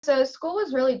So school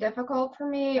was really difficult for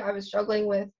me. I was struggling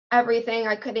with everything.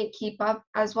 I couldn't keep up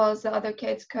as well as the other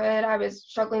kids could. I was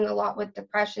struggling a lot with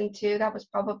depression too. That was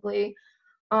probably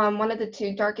one of the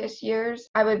two darkest years.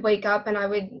 I would wake up and I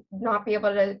would not be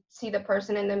able to see the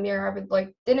person in the mirror. I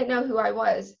would didn't know who I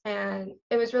was. And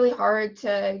it was really hard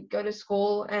to go to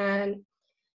school and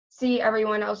see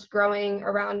everyone else growing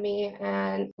around me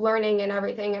and learning and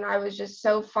everything. And I was just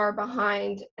so far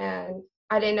behind and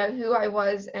I didn't know who I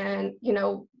was. And,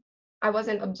 I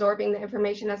wasn't absorbing the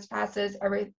information as fast as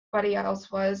everybody else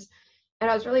was.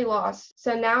 And I was really lost.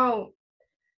 So now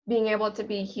being able to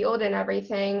be healed and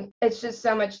everything, it's just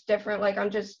so much different. Like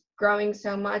I'm just growing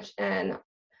so much. And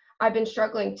I've been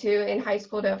struggling too in high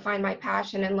school to find my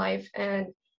passion in life. And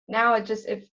now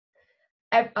if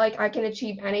I can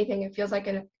achieve anything, it feels like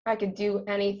I could do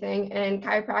anything. And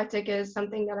chiropractic is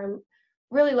something that I'm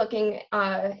really looking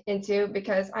into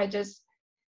because I just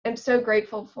am so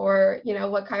grateful for,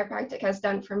 what chiropractic has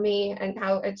done for me and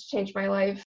how it's changed my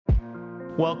life.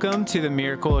 Welcome to the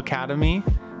Miracle Academy.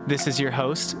 This is your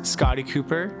host, Scotty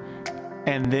Cooper,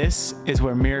 and this is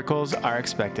where miracles are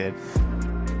expected.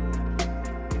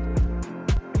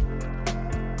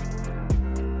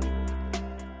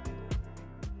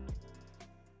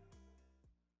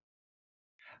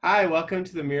 Hi, welcome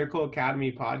to the Miracle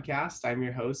Academy podcast. I'm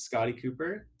your host, Scotty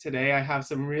Cooper. Today I have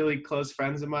some really close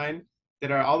friends of mine that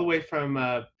are all the way from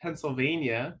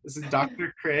Pennsylvania. This is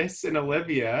Dr. Kris and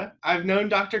Olivia. I've known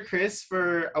Dr. Kris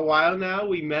for a while now.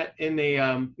 We met in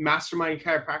a mastermind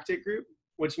chiropractic group,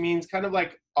 which means kind of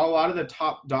like a lot of the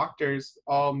top doctors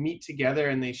all meet together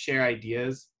and they share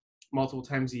ideas multiple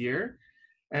times a year.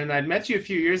 And I'd met you a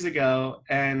few years ago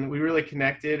and we really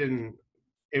connected and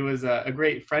it was a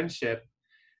great friendship.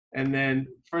 And then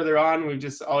further on, we've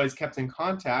just always kept in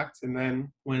contact. And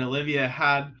then when Olivia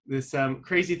had this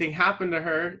crazy thing happen to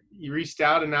her, you reached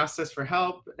out and asked us for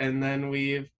help. And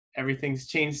then everything's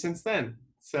changed since then.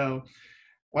 So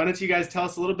why don't you guys tell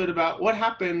us a little bit about what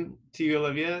happened to you,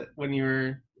 Olivia, when you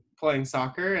were playing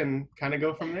soccer and kind of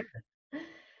go from there?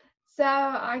 So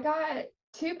I got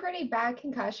two pretty bad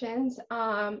concussions.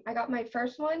 I got my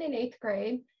first one in 8th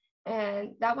grade.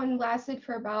 And that one lasted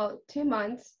for about 2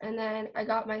 months. And then I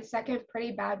got my second pretty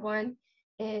bad one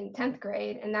in 10th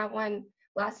grade. And that one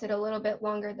lasted a little bit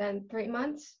longer than 3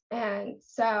 months. And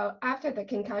so after the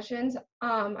concussions,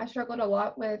 I struggled a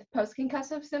lot with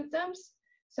post-concussive symptoms.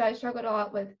 So I struggled a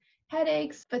lot with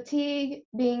headaches, fatigue,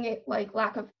 being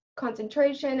lack of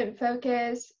concentration and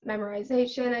focus,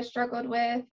 memorization I struggled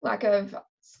with, lack of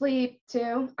sleep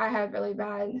too. I had really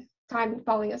bad time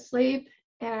falling asleep.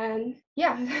 And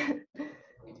yeah.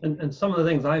 And some of the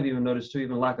things I've even noticed too,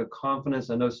 even lack of confidence.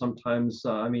 I know sometimes,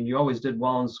 you always did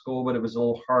well in school, but it was a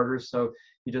little harder. So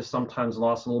you just sometimes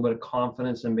lost a little bit of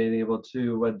confidence in being able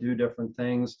to do different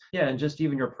things. Yeah, and just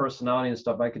even your personality and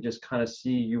stuff, I could just kind of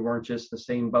see you weren't just the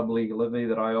same bubbly Olivia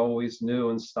that I always knew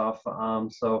and stuff.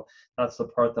 So that's the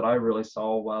part that I really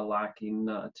saw lacking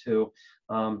too.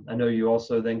 I know you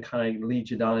also then kind of lead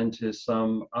you down into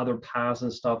some other paths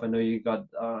and stuff. I know you got,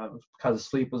 because the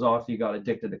sleep was off, you got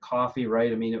addicted to coffee,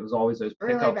 right? I mean, it was always those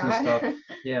pickups and stuff.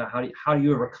 Yeah, how do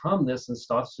you overcome this and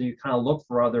stuff? So you kind of look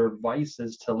for other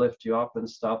vices to lift you up and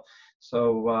stuff.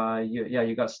 So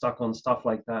you got stuck on stuff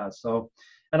like that. So,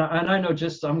 and I know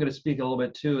I'm going to speak a little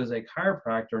bit too as a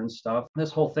chiropractor and stuff.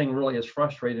 This whole thing really has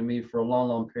frustrated me for a long,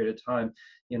 long period of time.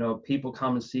 People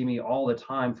come and see me all the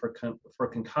time for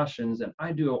concussions, and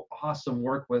I do awesome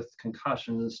work with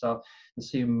concussions and stuff and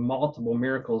see multiple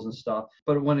miracles and stuff.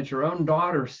 But when it's your own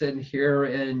daughter sitting here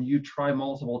and you try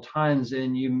multiple times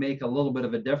and you make a little bit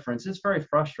of a difference, it's very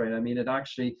frustrating. I mean, it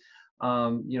actually,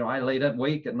 I laid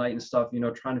awake at night and stuff,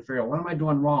 trying to figure out what am I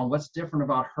doing wrong? What's different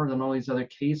about her than all these other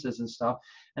cases and stuff?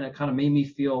 And it kind of made me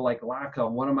feel like lack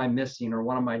of what am I missing or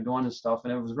what am I doing and stuff.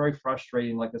 And it was very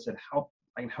frustrating. Like I said,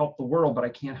 I can help the world, but I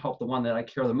can't help the one that I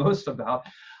care the most about,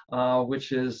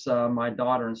 which is my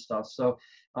daughter and stuff. So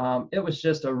it was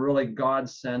just a really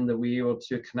godsend that we were able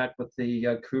to connect with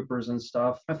the Coopers and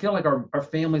stuff. I feel like our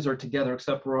families are together,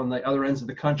 except we're on the other ends of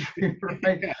the country, right?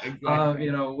 Yeah,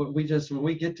 exactly. When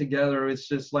we get together, it's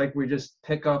just like we just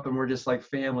pick up and we're just like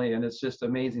family, and it's just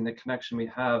amazing the connection we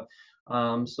have.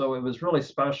 So it was really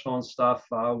special and stuff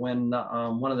when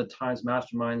one of the times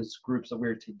masterminds groups that we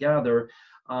were together,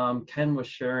 Ken was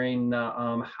sharing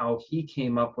how he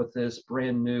came up with this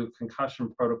brand new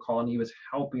concussion protocol, and he was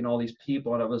helping all these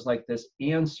people, and it was like this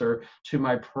answer to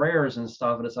my prayers and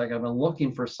stuff. And it's like I've been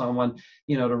looking for someone,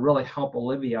 to really help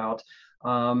Olivia out.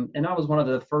 And that was one of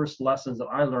the first lessons that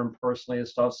I learned personally and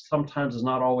stuff. Sometimes it's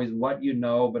not always what you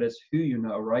know, but it's who you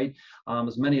know, right?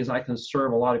 As many as I can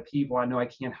serve a lot of people, I know I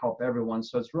can't help everyone.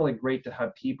 So it's really great to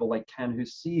have people like Ken who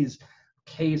sees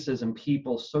cases and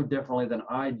people so differently than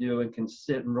I do and can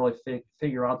sit and really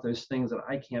figure out those things that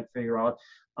I can't figure out.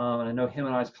 And I know him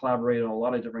and I have collaborated on a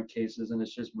lot of different cases, and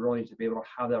it's just brilliant to be able to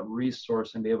have that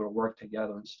resource and be able to work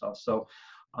together and stuff. So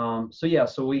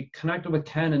we connected with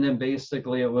Ken, and then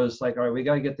basically it was like, all right, we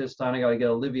got to get this done. I got to get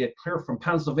Olivia clear from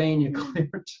Pennsylvania, clear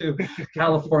to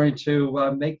California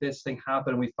to make this thing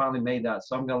happen. And we finally made that.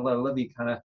 So I'm going to let Olivia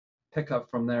kind of pick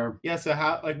up from there. Yeah. So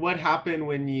what happened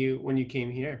when you came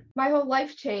here? My whole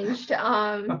life changed.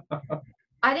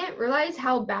 I didn't realize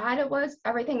how bad it was,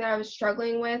 everything that I was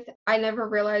struggling with. I never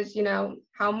realized,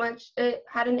 how much it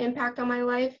had an impact on my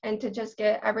life, and to just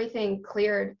get everything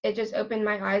cleared, it just opened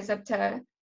my eyes up to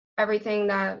everything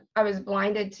that I was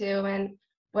blinded to and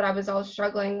what I was all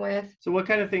struggling with. So what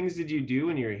kind of things did you do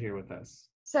when you were here with us?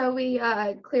 So we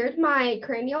cleared my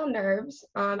cranial nerves.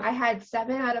 I had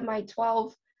 7 out of my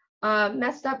 12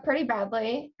 messed up pretty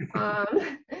badly.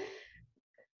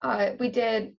 We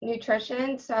did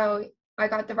nutrition, so I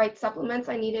got the right supplements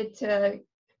I needed to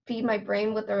feed my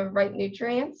brain with the right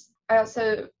nutrients. I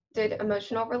also did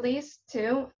emotional release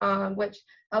too, which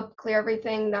helped clear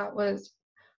everything that was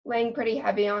laying pretty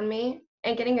heavy on me,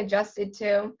 and getting adjusted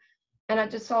too. And I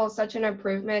just saw such an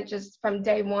improvement just from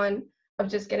day one of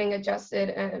just getting adjusted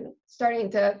and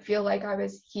starting to feel like I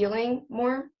was healing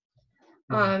more.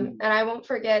 And I won't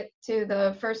forget to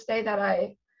the first day that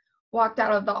I walked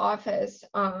out of the office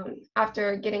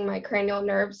after getting my cranial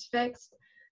nerves fixed.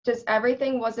 Just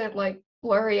everything wasn't like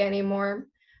blurry anymore.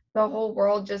 The whole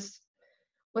world just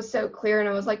was so clear, and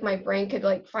it was like my brain could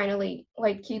like finally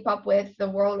like keep up with the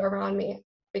world around me.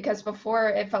 Because before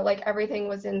it felt like everything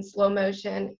was in slow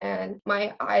motion, and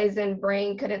my eyes and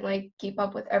brain couldn't like keep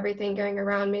up with everything going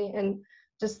around me. And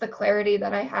just the clarity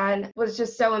that I had was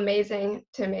just so amazing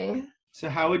to me. So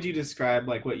how would you describe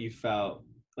like what you felt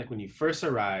like when you first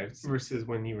arrived versus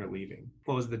when you were leaving?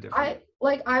 What was the difference?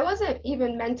 I wasn't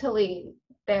even mentally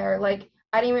there. Like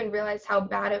I didn't even realize how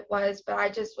bad it was, but I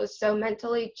just was so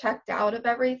mentally checked out of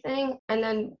everything. And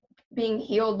then being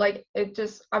healed, like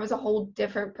I was a whole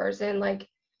different person, like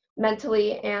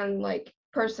mentally and like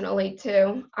personally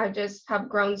too. I just have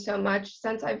grown so much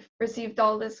since I've received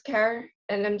all this care,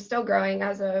 and I'm still growing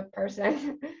as a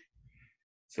person.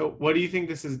 So what do you think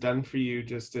this has done for you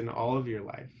just in all of your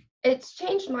life? It's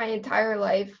changed my entire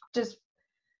life, just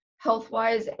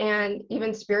health-wise and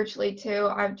even spiritually too.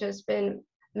 I've just been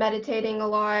meditating a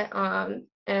lot,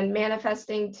 and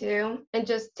manifesting too, and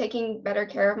just taking better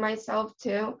care of myself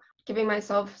too, giving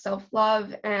myself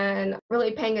self-love and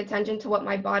really paying attention to what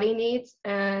my body needs,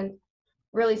 and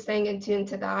really staying in tune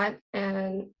to that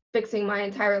and fixing my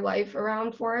entire life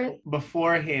around for it.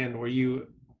 Beforehand, were you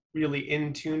really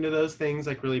in tune to those things,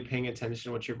 like really paying attention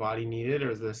to what your body needed,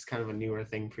 or is this kind of a newer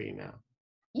thing for you now?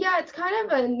 Yeah, it's kind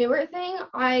of a newer thing.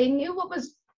 I knew what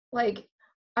was like,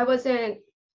 I was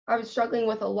struggling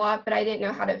with a lot, but I didn't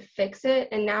know how to fix it.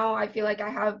 And now I feel like I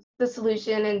have the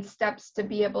solution and steps to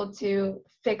be able to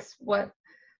fix what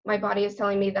my body is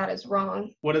telling me that is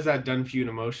wrong. What has that done for you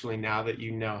emotionally now that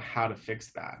you know how to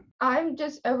fix that? I'm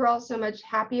just overall so much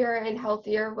happier and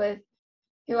healthier with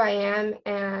who I am.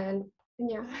 And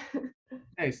yeah.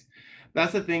 Nice.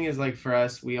 That's the thing, is like for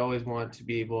us, we always want to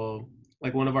be able,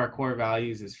 like one of our core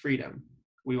values is freedom.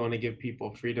 We want to give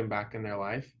people freedom back in their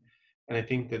life. And I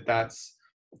think that that's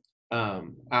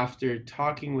after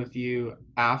talking with you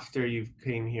after you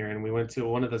came here, and we went to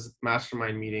one of those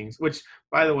mastermind meetings, which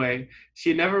by the way,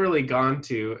 she had never really gone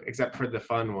to except for the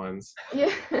fun ones.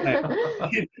 Yeah.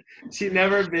 She'd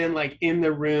never been like in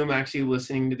the room actually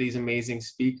listening to these amazing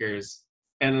speakers.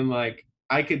 And then like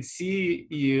I could see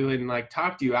you and like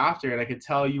talk to you after, and I could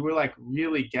tell you were like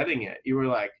really getting it. You were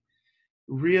like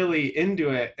really into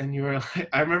it. And you were like,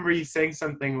 I remember you saying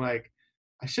something like,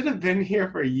 I should have been here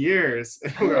for years.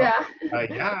 And we were Yeah. all,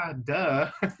 yeah,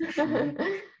 duh.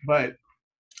 But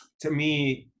to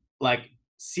me, like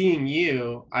seeing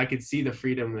you, I could see the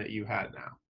freedom that you had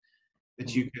now,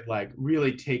 that you could like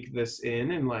really take this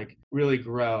in and like really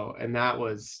grow. And that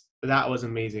was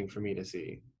amazing for me to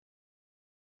see.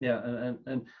 Yeah, and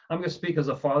I'm going to speak as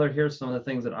a father here. Some of the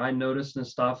things that I noticed and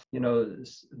stuff,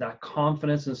 that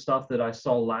confidence and stuff that I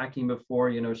saw lacking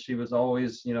before. She was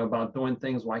always, about doing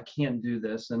things. Well, I can't do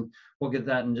this, and we'll get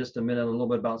that in just a minute. A little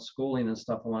bit about schooling and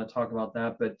stuff. I want to talk about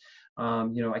that, but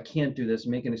I can't do this,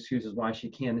 making excuses why she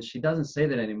can, and she doesn't say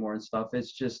that anymore and stuff.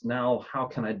 It's just now, how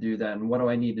can I do that, and what do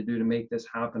I need to do to make this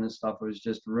happen and stuff. It was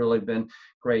just really been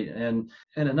great. And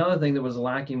another thing that was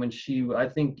lacking when I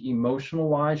think emotional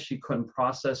wise, she couldn't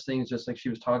process things, just like she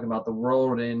was talking about the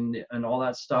world and all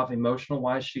that stuff. Emotional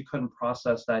wise, she couldn't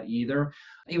process that either.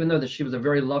 Even though that she was a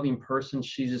very loving person,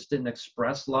 she just didn't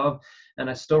express love. And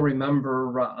I still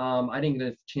remember, I didn't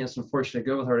get a chance, unfortunately, to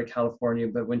go with her to California,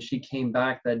 but when she came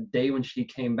back, that day when she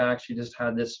came back, she just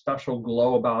had this special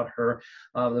glow about her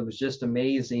that was just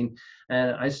amazing.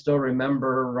 And I still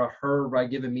remember her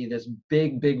giving me this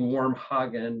big, big warm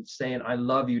hug and saying, "I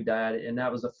love you, Dad." And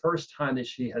that was the first time that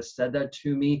she has said that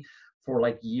to me for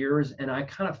like years. And I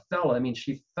kind of felt,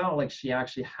 she felt like she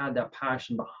actually had that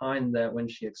passion behind that when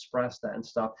she expressed that and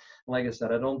stuff. And like I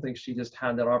said, I don't think she just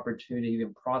had that opportunity to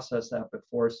even process that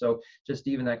before. So just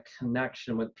even that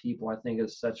connection with people, I think,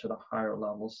 is such at a higher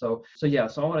level. So yeah,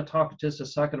 so I want to talk just a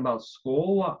second about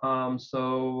school.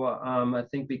 I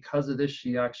think because of this,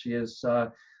 she actually has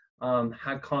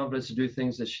had confidence to do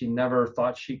things that she never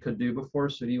thought she could do before.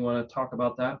 So do you want to talk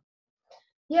about that?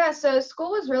 Yeah, so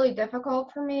school was really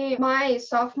difficult for me. My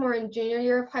sophomore and junior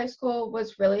year of high school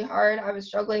was really hard. I was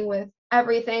struggling with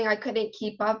everything. I couldn't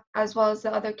keep up as well as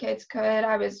the other kids could.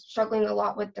 I was struggling a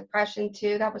lot with depression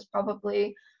too. That was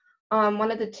probably one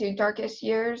of the two darkest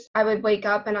years. I would wake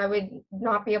up and I would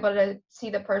not be able to see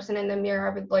the person in the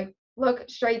mirror. I would like look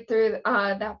straight through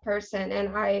that person,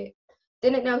 and I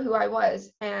didn't know who I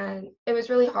was. And it was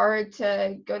really hard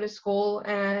to go to school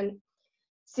and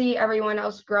see everyone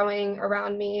else growing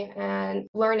around me and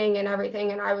learning and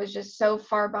everything. And I was just so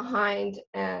far behind,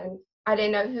 and I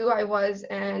didn't know who I was.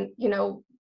 And,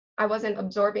 I wasn't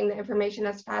absorbing the information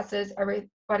as fast as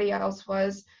everybody else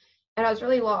was. And I was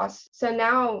really lost. So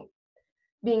now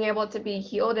being able to be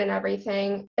healed and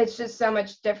everything, it's just so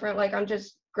much different. Like I'm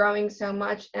just growing so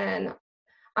much. And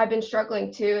I've been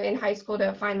struggling too in high school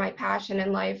to find my passion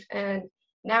in life. And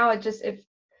now if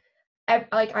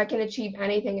like I can achieve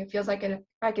anything. It feels like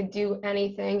I could do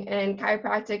anything, and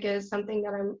chiropractic is something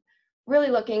that I'm really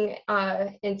looking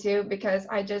into, because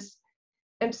I just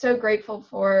am so grateful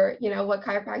for what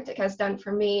chiropractic has done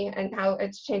for me and how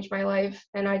it's changed my life,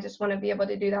 and I just want to be able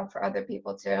to do that for other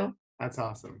people too. That's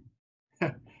awesome.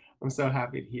 I'm so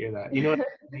happy to hear that. You know what's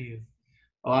funny is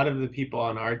a lot of the people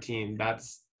on our team,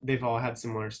 they've all had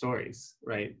similar stories,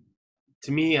 right?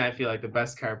 To me, I feel like the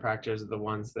best chiropractors are the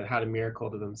ones that had a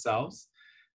miracle to themselves,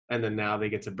 and then now they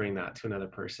get to bring that to another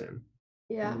person.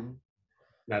 Yeah.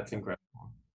 That's incredible.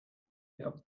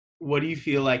 Yep. What do you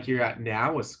feel like you're at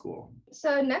now with school?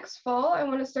 So next fall, I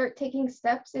want to start taking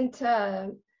steps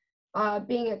into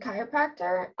being a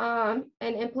chiropractor and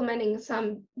implementing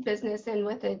some business in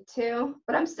with it too.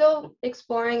 But I'm still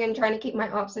exploring and trying to keep my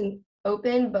options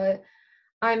open, but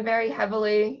I'm very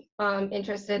heavily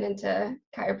interested into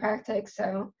chiropractic,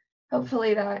 so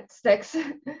hopefully that sticks.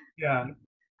 Yeah.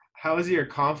 How does your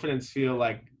confidence feel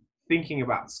like thinking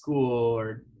about school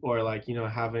or like,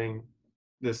 having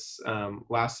this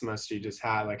last semester you just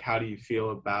had? Like, how do you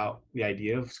feel about the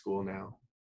idea of school now?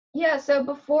 Yeah, so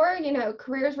before,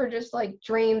 careers were just like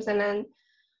dreams, and then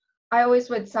I always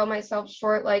would sell myself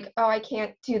short, like, oh, I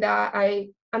can't do that.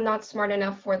 I'm not smart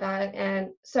enough for that. And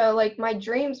so like my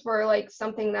dreams were like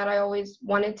something that I always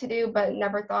wanted to do but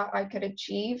never thought I could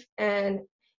achieve. And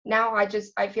now I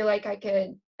feel like I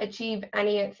could achieve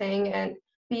anything and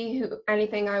be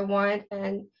anything I want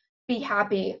and be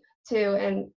happy too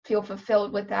and feel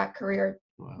fulfilled with that career.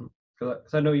 Wow.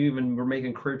 Because I know you even were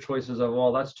making career choices of,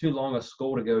 well, that's too long a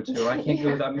school to go to. I can't go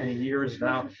Yeah. that many years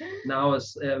now. Now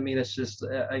it's just,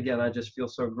 again, I just feel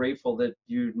so grateful that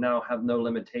you now have no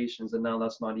limitations, and now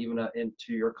that's not even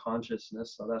into your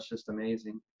consciousness. So that's just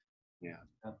amazing. Yeah.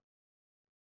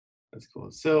 That's cool.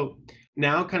 So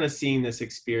now kind of seeing this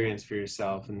experience for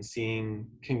yourself and seeing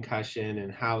concussion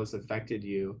and how it's affected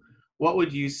you, what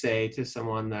would you say to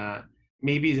someone that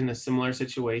maybe is in a similar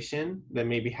situation, that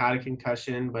maybe had a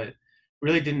concussion but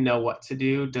really didn't know what to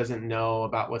do, doesn't know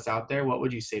about what's out there? What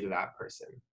would you say to that person?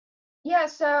 Yeah,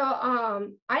 so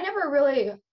I never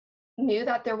really knew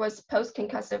that there was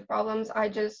post-concussive problems. I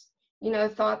just,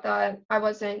 thought that I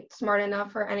wasn't smart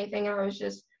enough or anything. I was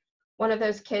just one of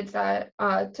those kids that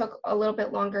took a little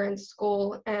bit longer in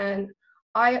school. And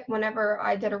whenever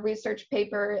I did a research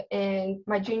paper in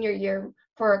my junior year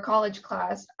for a college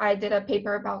class, I did a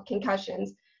paper about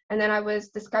concussions. And then I was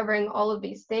discovering all of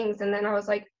these things. And then I was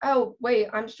like, oh, wait,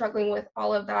 I'm struggling with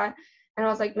all of that. And I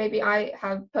was like, maybe I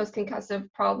have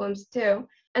post-concussive problems too.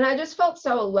 And I just felt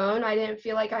so alone. I didn't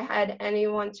feel like I had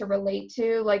anyone to relate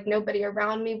to. Like nobody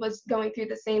around me was going through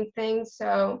the same thing.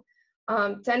 So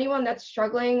to anyone that's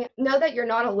struggling, know that you're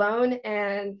not alone,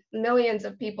 and millions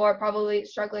of people are probably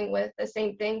struggling with the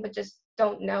same thing, but just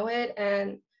don't know it.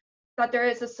 And that there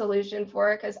is a solution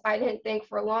for it, because I didn't think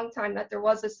for a long time that there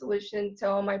was a solution to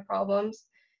all my problems.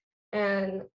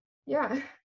 And yeah.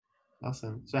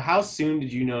 Awesome. So how soon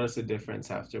did you notice a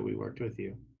difference after we worked with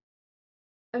you?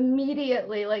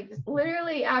 Immediately, like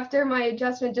literally after my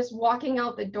adjustment, just walking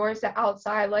out the doors to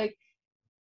outside, like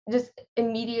just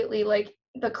immediately, like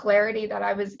the clarity that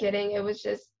I was getting, it was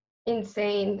just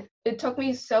insane. It took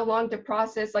me so long to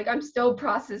process. Like I'm still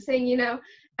processing,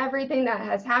 everything that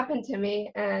has happened to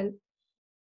me. And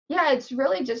yeah, it's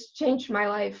really just changed my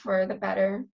life for the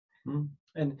better. Mm.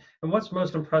 And what's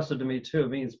most impressive to me too, I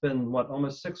mean, it's been what,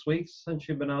 almost 6 weeks since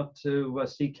you've been out to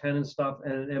see Ken and stuff,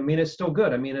 and I mean, it's still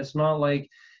good. I mean, it's not like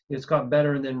it's got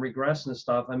better and then regress and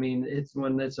stuff. I mean, it's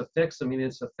when it's a fix, I mean,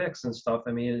 it's a fix and stuff.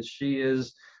 I mean, she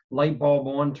is light bulb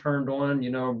on, turned on,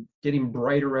 getting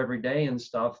brighter every day and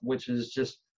stuff, which is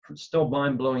just still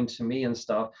mind blowing to me and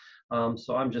stuff.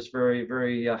 So I'm just very,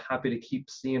 very happy to keep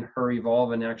seeing her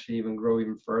evolve and actually even grow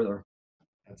even further.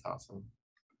 That's awesome.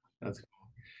 That's cool.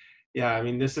 Yeah, I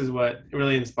mean, this is what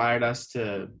really inspired us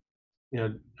to,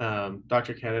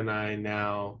 Dr. Ken and I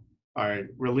now are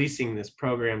releasing this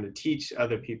program to teach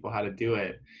other people how to do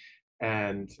it.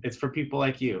 And it's for people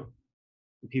like you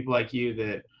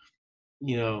that,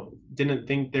 didn't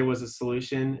think there was a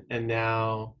solution, and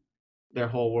now their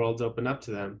whole world's open up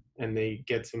to them, and they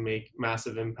get to make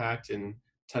massive impact and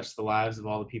touch the lives of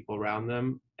all the people around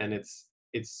them. And it's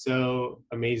so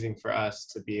amazing for us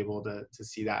to be able to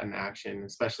see that in action,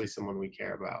 especially someone we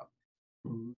care about.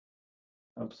 Mm-hmm.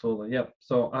 Absolutely, yep.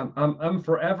 So I'm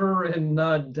forever in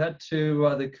debt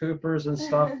to the Coopers and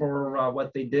stuff for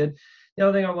what they did. The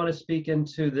other thing I want to speak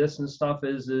into this and stuff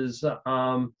is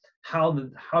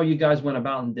how you guys went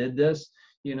about and did this.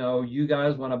 You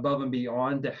guys went above and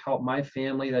beyond to help my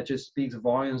family. That just speaks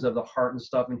volumes of the heart and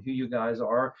stuff and who you guys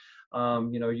are.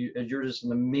 You're just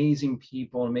an amazing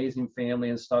people, amazing family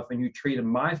and stuff, and you treated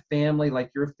my family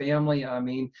like your family. I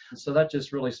mean, so that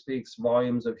just really speaks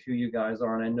volumes of who you guys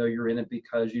are. And I know you're in it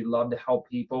because you love to help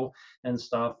people and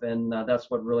stuff, and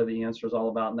that's what really the answer is all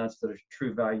about. And that's the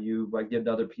true value I give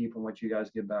to other people and what you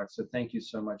guys give back. So thank you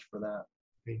so much for that.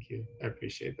 Thank you. I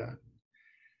appreciate that.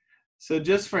 So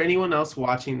just for anyone else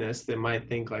watching this that might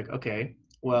think like, okay,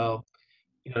 well,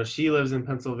 she lives in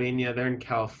Pennsylvania, they're in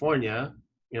California.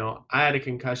 I had a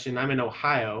concussion, I'm in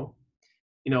Ohio.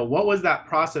 What was that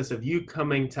process of you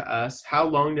coming to us? How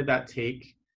long did that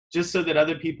take? Just so that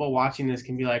other people watching this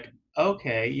can be like,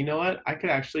 okay, you know what? I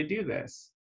could actually do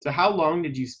this. So how long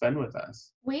did you spend with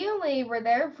us? We only were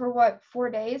there for 4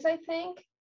 days, I think.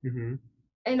 Mm-hmm.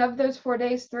 And of those 4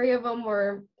 days, 3 of them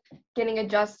were getting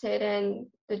adjusted and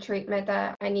the treatment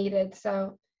that I needed.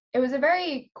 So it was a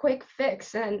very quick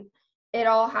fix, and it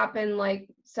all happened like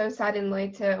so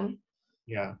suddenly too.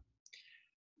 Yeah,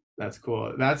 that's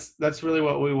cool. That's really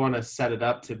what we want to set it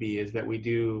up to be, is that we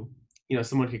do,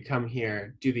 someone could come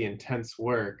here, do the intense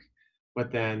work,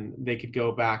 but then they could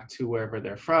go back to wherever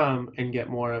they're from and get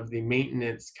more of the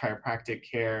maintenance chiropractic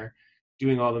care,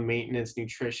 doing all the maintenance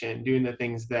nutrition, doing the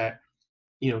things that,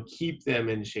 keep them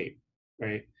in shape,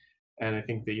 right? And I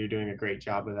think that you're doing a great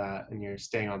job of that, and you're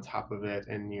staying on top of it,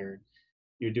 and you're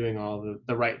doing all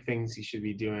the right things you should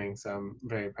be doing. So I'm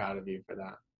very proud of you for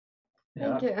that.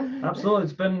 Yeah, Thank you. absolutely.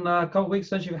 It's been a couple weeks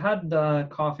since you've had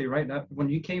coffee, right? When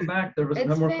you came back, there was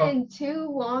no more coffee. It's been 2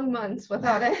 long months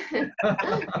without it.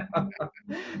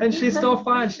 And she's still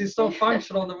fine. She's still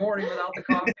functional in the morning without the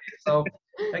coffee. So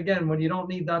again, when you don't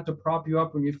need that to prop you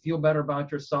up, when you feel better about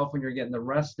yourself, when you're getting the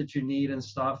rest that you need and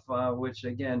stuff, which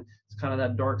again, it's kind of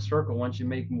that dark circle. Once you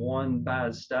make one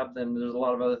bad step, then there's a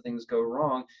lot of other things go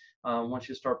wrong. Once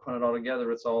you start putting it all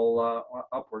together, it's all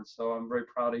upwards. So I'm very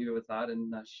proud of you with that.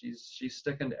 And she's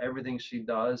sticking to everything she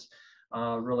does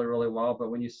really, really well.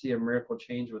 But when you see a miracle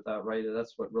change with that, right,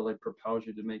 that's what really propels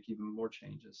you to make even more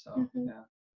changes. So yeah.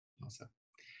 Awesome.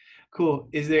 Cool.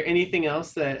 Is there anything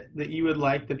else that you would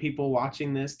like the people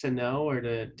watching this to know or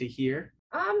to hear?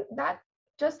 That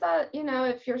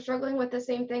if you're struggling with the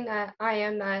same thing that I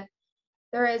am, that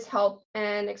there is help,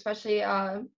 and especially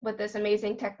with this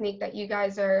amazing technique that you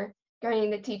guys are going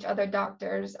to teach other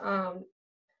doctors.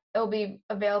 It'll be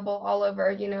available all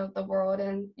over, the world,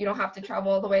 and you don't have to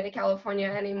travel all the way to California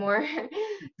anymore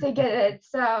to get it.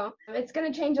 So it's going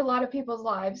to change a lot of people's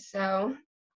lives. So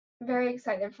very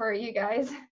excited for you guys.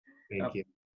 Thank you.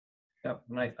 Yep,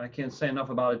 and I can't say enough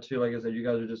about it too. Like I said, you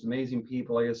guys are just amazing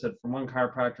people. Like I said, from one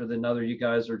chiropractor to another, you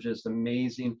guys are just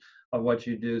amazing of what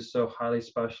you do. So highly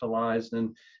specialized,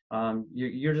 and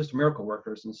you're just miracle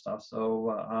workers and stuff.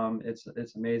 So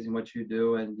it's amazing what you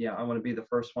do. And yeah, I want to be the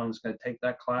first one that's going to take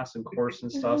that class and course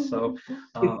and stuff. So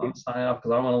I'm signing up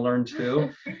because I want to learn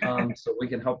too. So we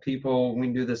can help people. We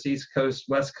can do this East Coast,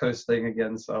 West Coast thing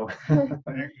again. So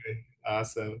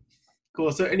Awesome.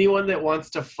 Cool. So anyone that wants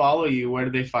to follow you, where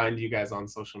do they find you guys on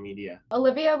social media?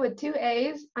 Olivia with 2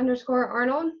 A's _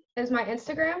 Arnold is my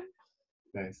Instagram.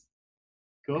 Nice.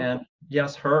 Cool. And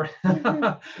yes, her.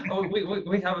 Oh,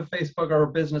 we have a Facebook, our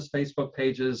business Facebook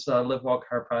pages, Live Well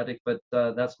Chiropractic, but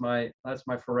that's my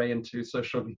foray into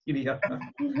social media.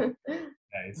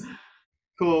 Nice.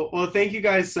 Cool. Well, thank you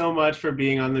guys so much for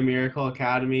being on the Miracle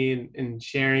Academy and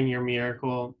sharing your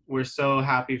miracle. We're so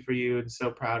happy for you and so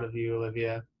proud of you,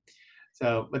 Olivia.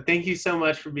 So, but thank you so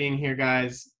much for being here,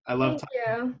 guys. I love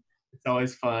talking. It's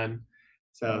always fun.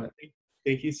 So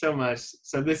thank you so much.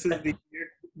 So this is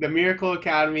the Miracle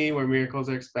Academy, where miracles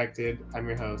are expected. I'm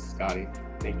your host, Scotty.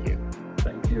 Thank you.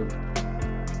 Thank you.